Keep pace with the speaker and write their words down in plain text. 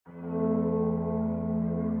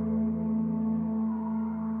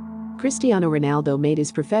Cristiano Ronaldo made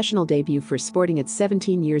his professional debut for Sporting at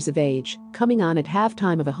 17 years of age, coming on at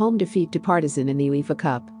halftime of a home defeat to Partizan in the UEFA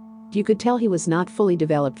Cup. You could tell he was not fully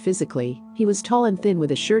developed physically. He was tall and thin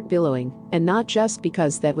with a shirt billowing, and not just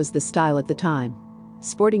because that was the style at the time.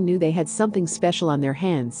 Sporting knew they had something special on their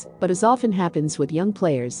hands, but as often happens with young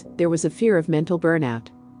players, there was a fear of mental burnout.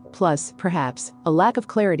 Plus, perhaps, a lack of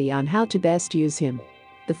clarity on how to best use him.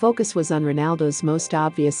 The focus was on Ronaldo's most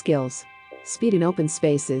obvious skills: speed in open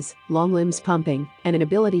spaces, long limbs pumping, and an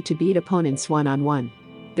ability to beat opponents one-on-one.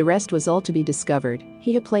 The rest was all to be discovered.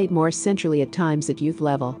 He had played more centrally at times at youth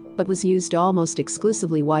level, but was used almost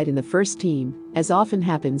exclusively wide in the first team, as often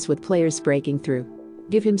happens with players breaking through.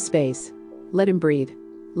 Give him space. Let him breathe.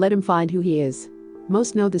 Let him find who he is.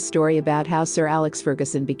 Most know the story about how Sir Alex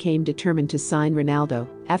Ferguson became determined to sign Ronaldo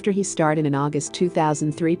after he starred in an August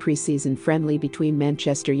 2003 pre-season friendly between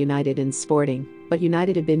Manchester United and Sporting, but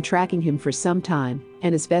United had been tracking him for some time,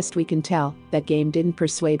 and as best we can tell, that game didn't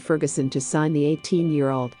persuade Ferguson to sign the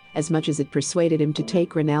 18-year-old, as much as it persuaded him to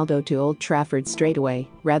take Ronaldo to Old Trafford straight away,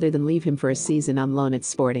 rather than leave him for a season on loan at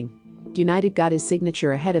Sporting. United got his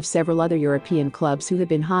signature ahead of several other European clubs who had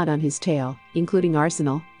been hot on his tail, including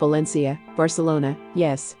Arsenal, Valencia, Barcelona.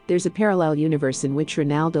 Yes, there's a parallel universe in which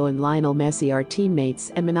Ronaldo and Lionel Messi are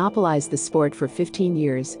teammates and monopolized the sport for 15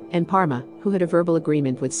 years, and Parma, who had a verbal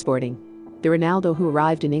agreement with Sporting. The Ronaldo who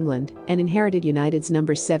arrived in England and inherited United's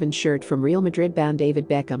number 7 shirt from Real Madrid-bound David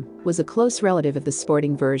Beckham was a close relative of the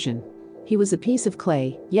Sporting version. He was a piece of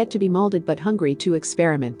clay, yet to be molded but hungry to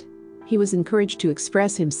experiment. He was encouraged to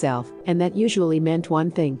express himself, and that usually meant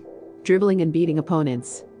one thing: dribbling and beating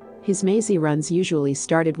opponents. His mazy runs usually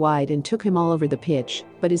started wide and took him all over the pitch,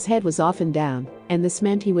 but his head was often down, and this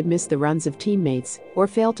meant he would miss the runs of teammates or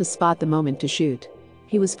fail to spot the moment to shoot.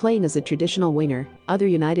 He was playing as a traditional winger. Other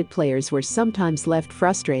United players were sometimes left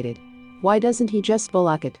frustrated. Why doesn't he just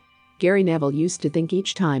bullock it? Gary Neville used to think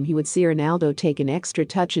each time he would see Ronaldo take an extra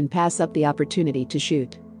touch and pass up the opportunity to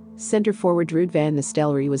shoot. Centre forward Ruud van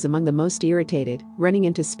Nistelrooy was among the most irritated, running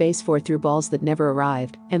into space for through balls that never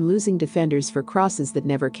arrived, and losing defenders for crosses that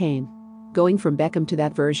never came. Going from Beckham to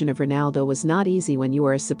that version of Ronaldo was not easy when you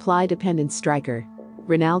are a supply-dependent striker.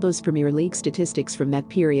 Ronaldo's Premier League statistics from that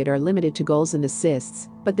period are limited to goals and assists,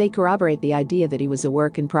 but they corroborate the idea that he was a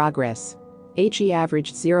work in progress. He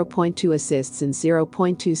averaged 0.2 assists and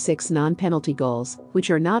 0.26 non-penalty goals,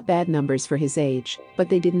 which are not bad numbers for his age, but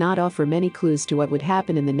they did not offer many clues to what would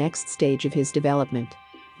happen in the next stage of his development.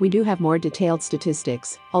 We do have more detailed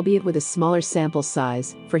statistics, albeit with a smaller sample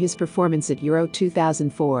size, for his performance at Euro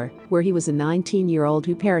 2004, where he was a 19-year-old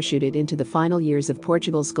who parachuted into the final years of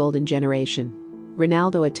Portugal's golden generation.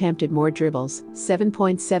 Ronaldo attempted more dribbles,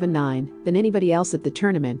 7.79, than anybody else at the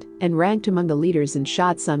tournament, and ranked among the leaders in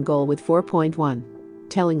shots on goal with 4.1.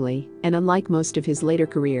 Tellingly, and unlike most of his later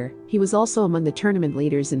career, he was also among the tournament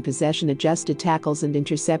leaders in possession-adjusted tackles and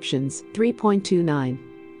interceptions, 3.29.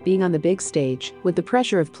 Being on the big stage, with the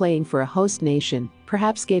pressure of playing for a host nation,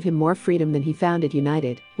 perhaps gave him more freedom than he found at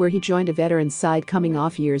United, where he joined a veteran side coming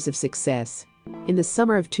off years of success. In the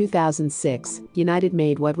summer of 2006, United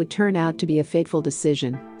made what would turn out to be a fateful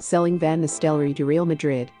decision, selling Van Nistelrooy to Real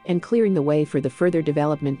Madrid and clearing the way for the further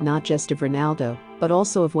development not just of Ronaldo, but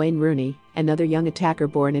also of Wayne Rooney, another young attacker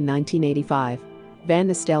born in 1985. Van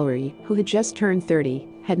Nistelrooy, who had just turned 30,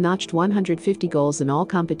 had notched 150 goals in all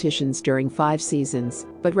competitions during 5 seasons,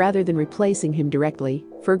 but rather than replacing him directly,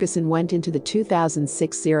 Ferguson went into the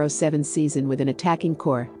 2006-07 season with an attacking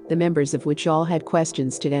core, the members of which all had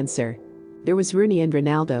questions to answer. There was Rooney and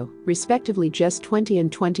Ronaldo, respectively just 20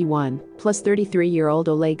 and 21, plus 33-year-old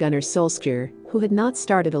Ole Gunnar Solskjaer, who had not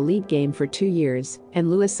started a league game for 2 years, and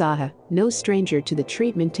Louis Saha, no stranger to the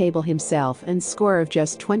treatment table himself and scorer of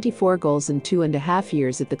just 24 goals in 2.5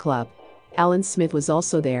 years at the club. Alan Smith was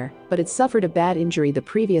also there, but had suffered a bad injury the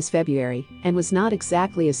previous February and was not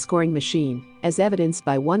exactly a scoring machine, as evidenced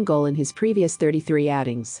by 1 goal in his previous 33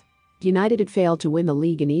 outings. United had failed to win the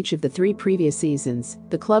league in each of the 3 previous seasons,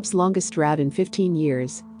 the club's longest drought in 15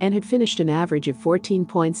 years, and had finished an average of 14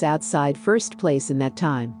 points outside first place in that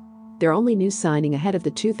time. Their only new signing ahead of the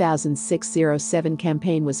 2006-07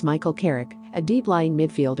 campaign was Michael Carrick, a deep-lying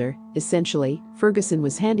midfielder. Essentially, Ferguson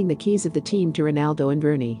was handing the keys of the team to Ronaldo and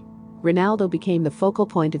Rooney. Ronaldo became the focal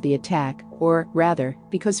point of the attack, or, rather,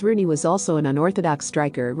 because Rooney was also an unorthodox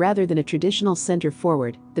striker rather than a traditional centre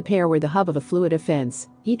forward, the pair were the hub of a fluid offense,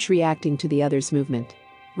 each reacting to the other's movement.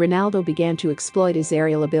 Ronaldo began to exploit his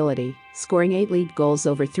aerial ability, scoring 8 league goals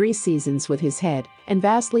over 3 seasons with his head, and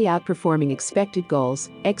vastly outperforming expected goals,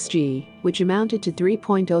 XG, which amounted to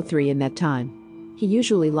 3.03 in that time. He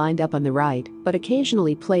usually lined up on the right, but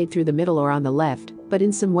occasionally played through the middle or on the left, But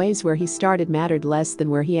in some ways where he started mattered less than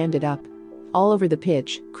where he ended up. All over the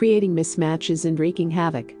pitch, creating mismatches and wreaking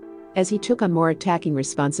havoc. As he took on more attacking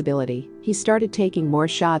responsibility, he started taking more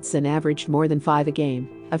shots and averaged more than 5 a game,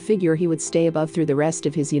 a figure he would stay above through the rest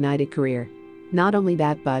of his United career. Not only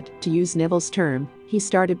that, but, to use Neville's term, he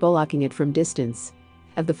started bullocking it from distance.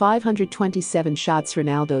 Of the 527 shots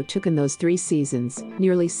Ronaldo took in those 3 seasons,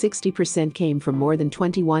 nearly 60% came from more than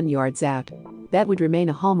 21 yards out. That would remain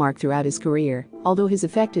a hallmark throughout his career, although his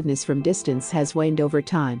effectiveness from distance has waned over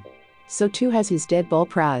time. So too has his dead ball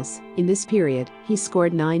prowess. In this period, he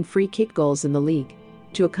scored 9 free kick goals in the league.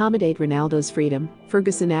 To accommodate Ronaldo's freedom,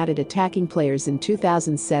 Ferguson added attacking players in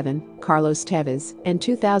 2007, Carlos Tevez, and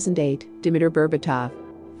 2008, Dimitar Berbatov.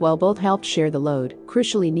 While both helped share the load,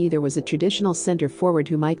 crucially neither was a traditional centre forward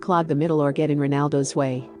who might clog the middle or get in Ronaldo's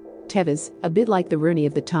way. Tevez, a bit like the Rooney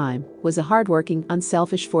of the time, was a hard-working,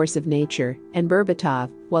 unselfish force of nature, and Berbatov,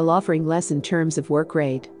 while offering less in terms of work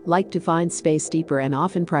rate, liked to find space deeper and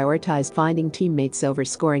often prioritized finding teammates over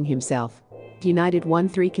scoring himself. United won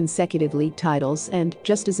 3 consecutive league titles and,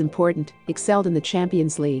 just as important, excelled in the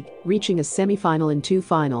Champions League, reaching a semi-final and 2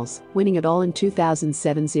 finals, winning it all in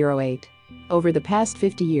 2007-08. Over the past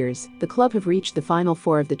 50 years, the club have reached the Final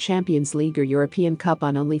Four of the Champions League or European Cup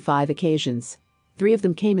on only 5 occasions. 3 of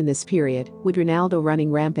them came in this period, with Ronaldo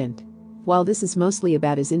running rampant. While this is mostly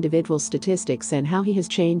about his individual statistics and how he has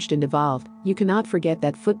changed and evolved, you cannot forget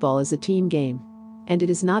that football is a team game. And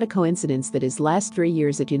it is not a coincidence that his last 3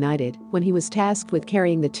 years at United, when he was tasked with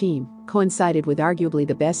carrying the team, coincided with arguably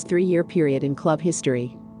the best 3-year period in club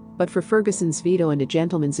history. But for Ferguson's veto and a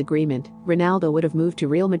gentleman's agreement, Ronaldo would have moved to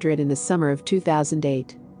Real Madrid in the summer of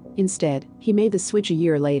 2008. Instead, he made the switch a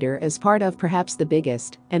year later as part of perhaps the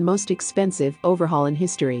biggest and most expensive overhaul in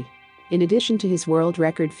history. In addition to his world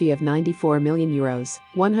record fee of €94 million,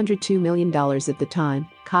 $102 million at the time,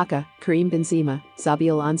 Kaká, Karim Benzema,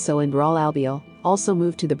 Xabi Alonso and Raul Albiol also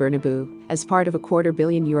moved to the Bernabeu as part of a €250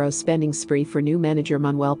 million spending spree for new manager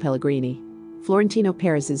Manuel Pellegrini. Florentino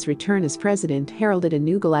Perez's return as president heralded a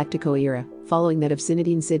new Galactico era, following that of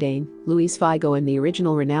Zinedine Zidane, Luis Figo and the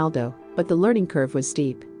original Ronaldo, but the learning curve was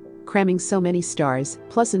steep. Cramming so many stars,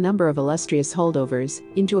 plus a number of illustrious holdovers,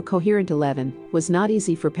 into a coherent 11 was not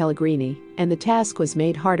easy for Pellegrini, and the task was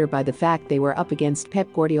made harder by the fact they were up against Pep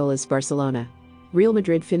Guardiola's Barcelona. Real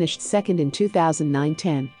Madrid finished second in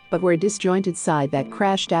 2009-10, but were a disjointed side that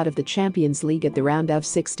crashed out of the Champions League at the round-of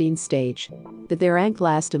 16 stage. That they ranked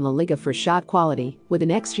last in La Liga for shot quality, with an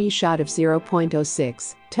XG shot of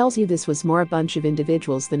 0.06, tells you this was more a bunch of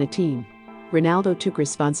individuals than a team. Ronaldo took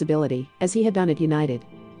responsibility, as he had done at United.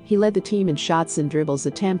 He led the team in shots and dribbles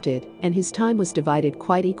attempted, and his time was divided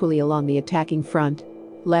quite equally along the attacking front,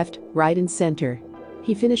 left, right and center.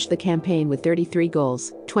 He finished the campaign with 33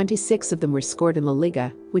 goals, 26 of them were scored in La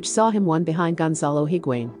Liga, which saw him one behind Gonzalo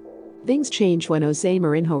Higuain. Things changed when José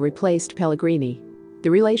Mourinho replaced Pellegrini.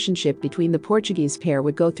 The relationship between the Portuguese pair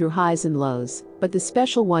would go through highs and lows, but the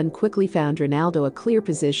special one quickly found Ronaldo a clear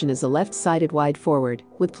position as a left-sided wide forward,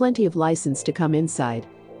 with plenty of license to come inside.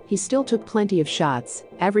 He still took plenty of shots,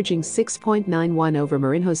 averaging 6.91 over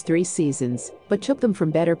Mourinho's 3 seasons, but took them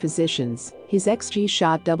from better positions. His XG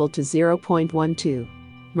shot doubled to 0.12.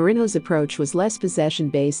 Mourinho's approach was less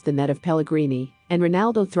possession-based than that of Pellegrini, and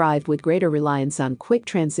Ronaldo thrived with greater reliance on quick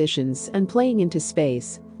transitions and playing into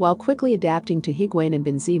space, while quickly adapting to Higuain and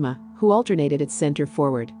Benzema, who alternated at center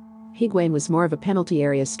forward. Higuain was more of a penalty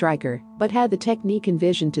area striker, but had the technique and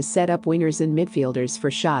vision to set up wingers and midfielders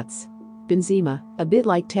for shots. Benzema, a bit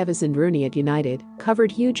like Tevez and Rooney at United, covered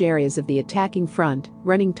huge areas of the attacking front,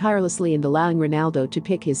 running tirelessly and allowing Ronaldo to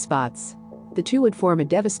pick his spots. The two would form a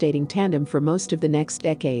devastating tandem for most of the next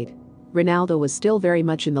decade. Ronaldo was still very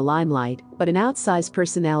much in the limelight, but an outsized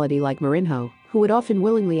personality like Mourinho, who would often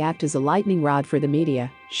willingly act as a lightning rod for the media,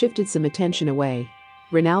 shifted some attention away.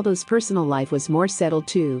 Ronaldo's personal life was more settled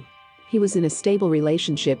too. He was in a stable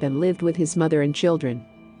relationship and lived with his mother and children.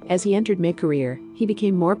 As he entered mid-career, he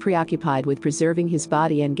became more preoccupied with preserving his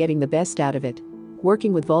body and getting the best out of it.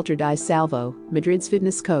 Working with Walter Di Salvo, Madrid's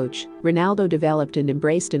fitness coach, Ronaldo developed and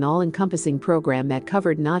embraced an all-encompassing program that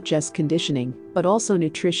covered not just conditioning, but also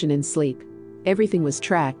nutrition and sleep. Everything was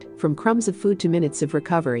tracked, from crumbs of food to minutes of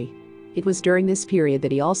recovery. It was during this period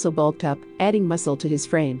that he also bulked up, adding muscle to his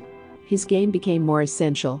frame. His game became more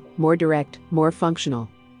essential, more direct, more functional.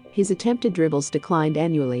 His attempted dribbles declined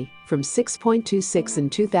annually, from 6.26 in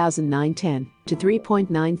 2009-10 to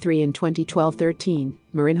 3.93 in 2012-13,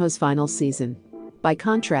 Mourinho's final season. By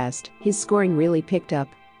contrast, his scoring really picked up.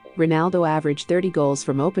 Ronaldo averaged 30 goals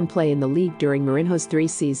from open play in the league during Mourinho's 3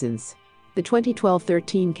 seasons. The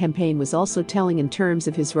 2012-13 campaign was also telling in terms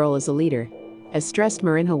of his role as a leader. As stressed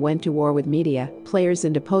Mourinho went to war with media, players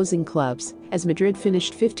and opposing clubs, as Madrid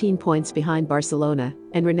finished 15 points behind Barcelona,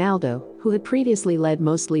 and Ronaldo, who had previously led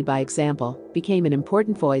mostly by example, became an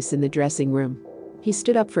important voice in the dressing room. He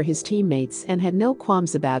stood up for his teammates and had no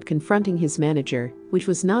qualms about confronting his manager, which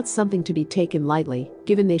was not something to be taken lightly,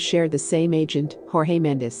 given they shared the same agent, Jorge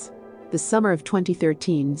Mendes. The summer of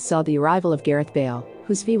 2013 saw the arrival of Gareth Bale,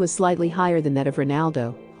 whose fee was slightly higher than that of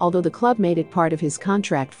Ronaldo, although the club made it part of his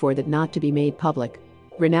contract for that not to be made public.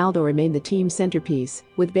 Ronaldo remained the team's centerpiece,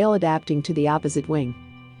 with Bale adapting to the opposite wing.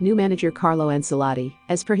 New manager Carlo Ancelotti,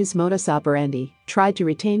 as per his modus operandi, tried to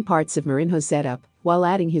retain parts of Mourinho's setup, while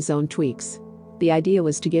adding his own tweaks. The idea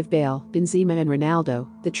was to give Bale, Benzema and Ronaldo,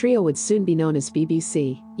 the trio would soon be known as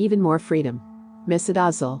BBC, even more freedom. Mesut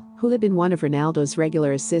Ozil, who had been one of Ronaldo's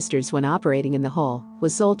regular assisters when operating in the Hull,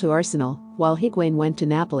 was sold to Arsenal, while Higuain went to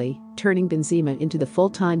Napoli, turning Benzema into the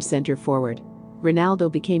full-time centre forward.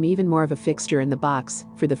 Ronaldo became even more of a fixture in the box.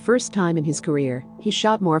 For the first time in his career, he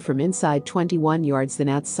shot more from inside 21 yards than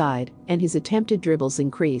outside, and his attempted dribbles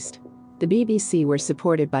increased. The BBC were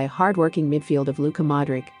supported by a hard-working midfield of Luka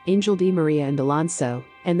Modric, Angel Di Maria and Alonso,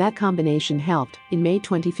 and that combination helped, in May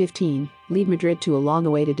 2015, lead Madrid to a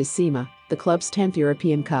long-awaited decima, the club's 10th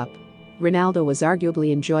European Cup. Ronaldo was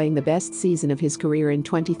arguably enjoying the best season of his career in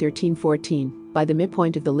 2013-14. By the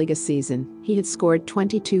midpoint of the Liga season, he had scored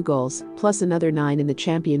 22 goals, plus another 9 in the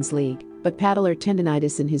Champions League, but patellar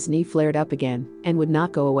tendinitis in his knee flared up again, and would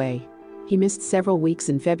not go away. He missed several weeks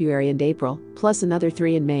in February and April, plus another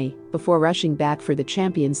 3 in May, before rushing back for the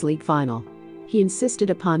Champions League final. He insisted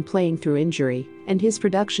upon playing through injury, and his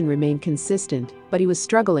production remained consistent, but he was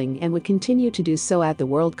struggling and would continue to do so at the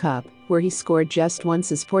World Cup, where he scored just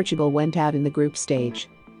once as Portugal went out in the group stage.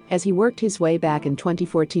 As he worked his way back in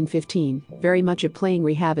 2014-15, very much a playing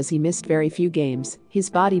rehab as he missed very few games, his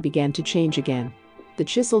body began to change again. The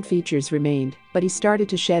chiseled features remained, but he started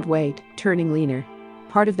to shed weight, turning leaner.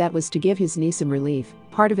 Part of that was to give his knee some relief,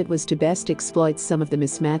 part of it was to best exploit some of the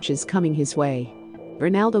mismatches coming his way.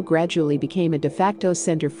 Ronaldo gradually became a de facto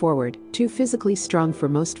center forward, too physically strong for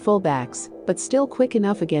most fullbacks, but still quick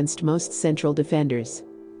enough against most central defenders.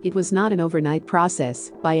 It was not an overnight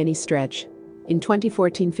process, by any stretch. In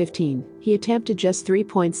 2014-15, he attempted just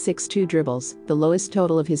 3.62 dribbles, the lowest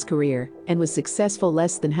total of his career, and was successful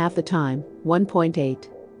less than half the time, 1.8.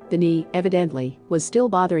 The knee, evidently, was still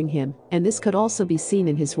bothering him, and this could also be seen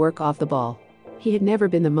in his work off the ball. He had never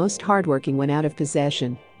been the most hardworking when out of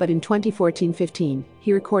possession, but in 2014-15,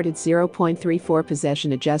 he recorded 0.34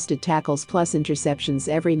 possession-adjusted tackles plus interceptions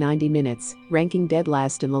every 90 minutes, ranking dead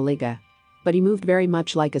last in La Liga. But he moved very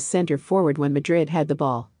much like a center forward when Madrid had the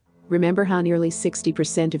ball. Remember how nearly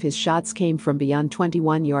 60% of his shots came from beyond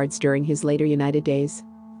 21 yards during his later United days?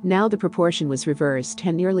 Now the proportion was reversed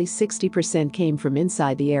and nearly 60% came from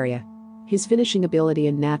inside the area. His finishing ability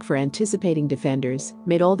and knack for anticipating defenders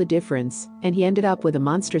made all the difference, and he ended up with a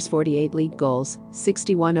monstrous 48 league goals,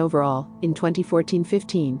 61 overall, in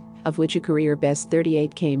 2014-15, of which a career-best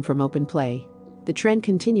 38 came from open play. The trend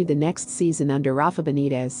continued the next season under Rafa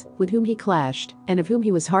Benitez, with whom he clashed, and of whom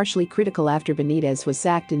he was harshly critical after Benitez was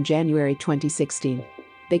sacked in January 2016.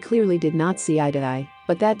 They clearly did not see eye to eye,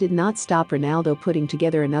 but that did not stop Ronaldo putting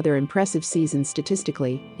together another impressive season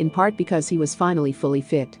statistically, in part because he was finally fully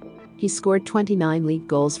fit. He scored 29 league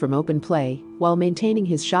goals from open play, while maintaining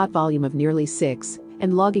his shot volume of nearly 6,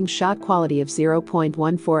 and logging shot quality of 0.14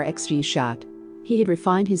 xG shot. He had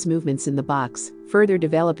refined his movements in the box, further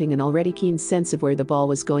developing an already keen sense of where the ball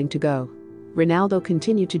was going to go. Ronaldo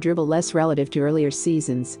continued to dribble less relative to earlier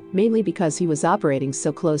seasons, mainly because he was operating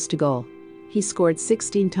so close to goal. He scored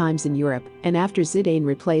 16 times in Europe, and after Zidane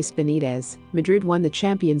replaced Benitez, Madrid won the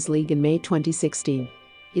Champions League in May 2016.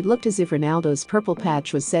 It looked as if Ronaldo's purple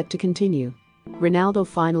patch was set to continue. Ronaldo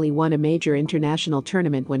finally won a major international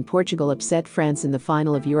tournament when Portugal upset France in the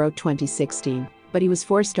final of Euro 2016, but he was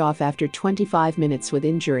forced off after 25 minutes with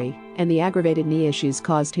injury, and the aggravated knee issues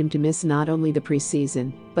caused him to miss not only the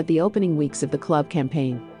pre-season, but the opening weeks of the club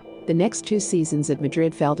campaign. The next 2 seasons at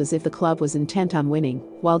Madrid felt as if the club was intent on winning,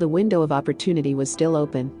 while the window of opportunity was still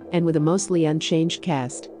open, and with a mostly unchanged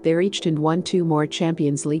cast, they reached and won 2 more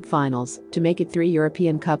Champions League finals to make it 3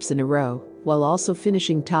 European Cups in a row, while also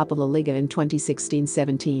finishing top of La Liga in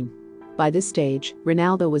 2016-17. By this stage,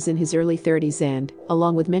 Ronaldo was in his early 30s and,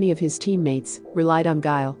 along with many of his teammates, relied on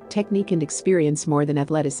guile, technique and experience more than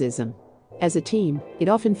athleticism. As a team, it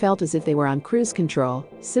often felt as if they were on cruise control,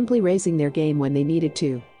 simply raising their game when they needed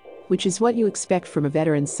to. Which is what you expect from a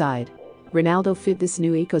veteran side. Ronaldo fit this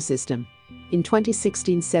new ecosystem. In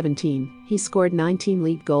 2016-17, he scored 19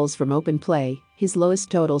 league goals from open play, his lowest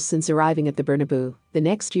total since arriving at the Bernabeu. The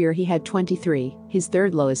next year he had 23, his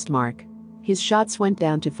third lowest mark. His shots went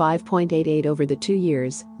down to 5.88 over the 2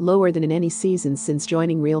 years, lower than in any season since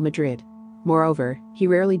joining Real Madrid. Moreover, he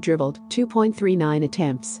rarely dribbled, 2.39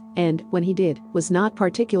 attempts, and, when he did, was not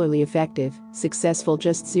particularly effective, successful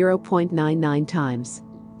just 0.99 times.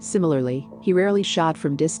 Similarly, he rarely shot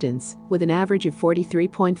from distance, with an average of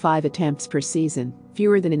 43.5 attempts per season,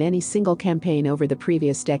 fewer than in any single campaign over the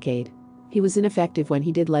previous decade. He was ineffective when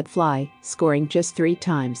he did let fly, scoring just 3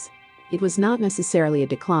 times. It was not necessarily a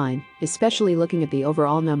decline, especially looking at the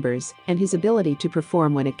overall numbers and his ability to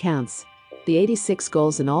perform when it counts. The 86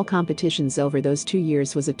 goals in all competitions over those 2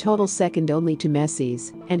 years was a total second only to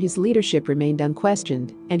Messi's, and his leadership remained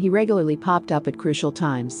unquestioned, and he regularly popped up at crucial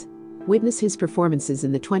times. Witness his performances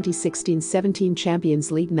in the 2016-17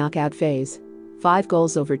 Champions League knockout phase. 5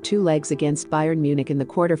 goals over 2 legs against Bayern Munich in the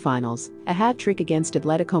quarterfinals, a hat-trick against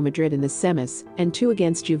Atletico Madrid in the semis, and 2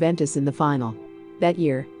 against Juventus in the final. That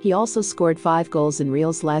year, he also scored 5 goals in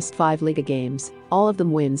Real's last 5 Liga games, all of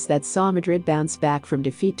them wins that saw Madrid bounce back from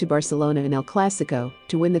defeat to Barcelona in El Clasico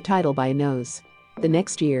to win the title by a nose. The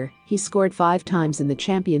next year, he scored 5 times in the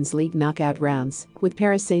Champions League knockout rounds, with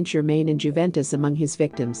Paris Saint-Germain and Juventus among his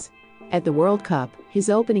victims. At the World Cup, his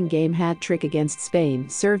opening game hat-trick against Spain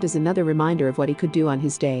served as another reminder of what he could do on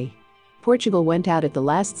his day. Portugal went out at the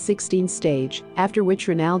last 16 stage, after which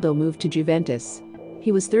Ronaldo moved to Juventus.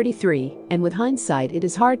 He was 33, and with hindsight it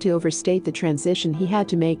is hard to overstate the transition he had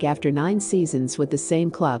to make after 9 seasons with the same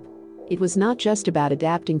club. It was not just about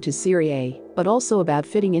adapting to Serie A, but also about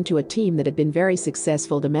fitting into a team that had been very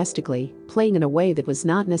successful domestically, playing in a way that was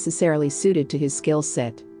not necessarily suited to his skill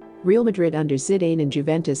set. Real Madrid under Zidane and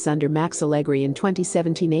Juventus under Max Allegri in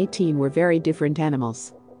 2017-18 were very different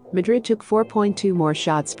animals. Madrid took 4.2 more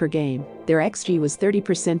shots per game, their XG was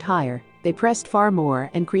 30% higher, they pressed far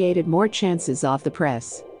more and created more chances off the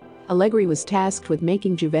press. Allegri was tasked with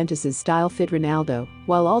making Juventus's style fit Ronaldo,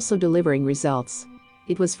 while also delivering results.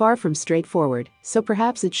 It was far from straightforward, so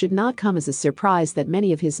perhaps it should not come as a surprise that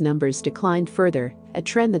many of his numbers declined further, a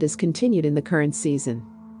trend that has continued in the current season.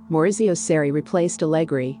 Maurizio Sarri replaced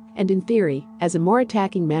Allegri, and in theory, as a more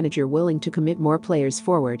attacking manager willing to commit more players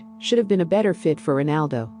forward, should have been a better fit for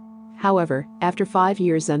Ronaldo. However, after 5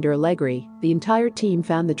 years under Allegri, the entire team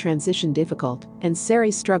found the transition difficult, and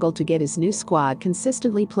Sarri struggled to get his new squad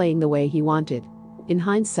consistently playing the way he wanted. In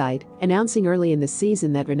hindsight, announcing early in the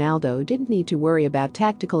season that Ronaldo didn't need to worry about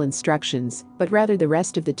tactical instructions, but rather the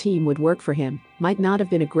rest of the team would work for him, might not have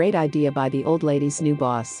been a great idea by the old lady's new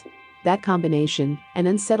boss. That combination, an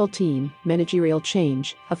unsettled team, managerial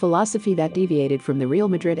change, a philosophy that deviated from the Real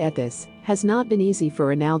Madrid ethos, has not been easy for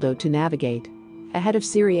Ronaldo to navigate. Ahead of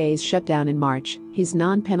Serie A's shutdown in March, his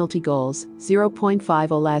non-penalty goals,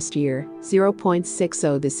 0.50 last year,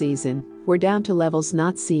 0.60 this season, were down to levels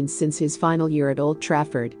not seen since his final year at Old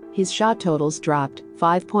Trafford. His shot totals dropped,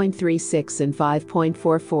 5.36 and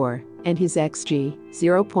 5.44, and his XG,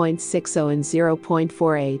 0.60 and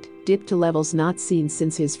 0.48, dipped to levels not seen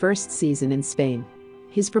since his first season in Spain.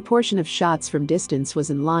 His proportion of shots from distance was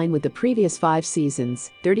in line with the previous 5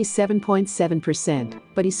 seasons, 37.7%,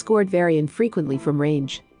 but he scored very infrequently from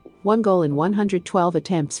range. 1 goal in 112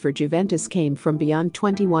 attempts for Juventus came from beyond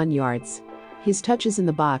 21 yards. His touches in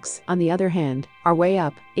the box, on the other hand, are way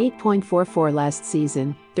up, 8.44 last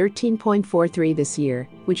season, 13.43 this year,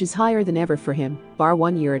 which is higher than ever for him, bar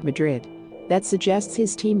 1 year at Madrid. That suggests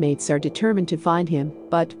his teammates are determined to find him,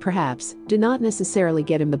 but, perhaps, do not necessarily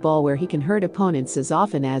get him the ball where he can hurt opponents as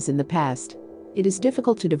often as in the past. It is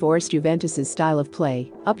difficult to divorce Juventus's style of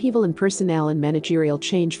play, upheaval in personnel and managerial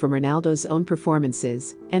change from Ronaldo's own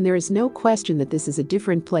performances, and there is no question that this is a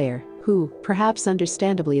different player, who, perhaps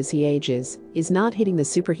understandably as he ages, is not hitting the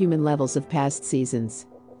superhuman levels of past seasons.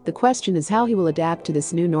 The question is how he will adapt to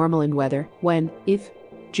this new normal and whether, when, if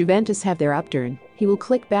Juventus have their upturn, he will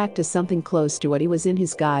click back to something close to what he was in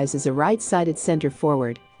his guise as a right-sided center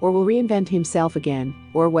forward, or will reinvent himself again,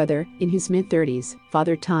 or whether, in his mid-30s,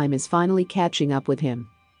 Father Time is finally catching up with him.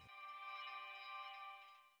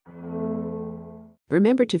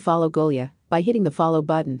 Remember to follow Golia by hitting the follow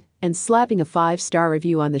button and slapping a 5-star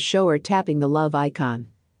review on the show or tapping the love icon.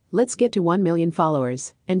 Let's get to 1 million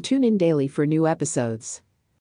followers and tune in daily for new episodes.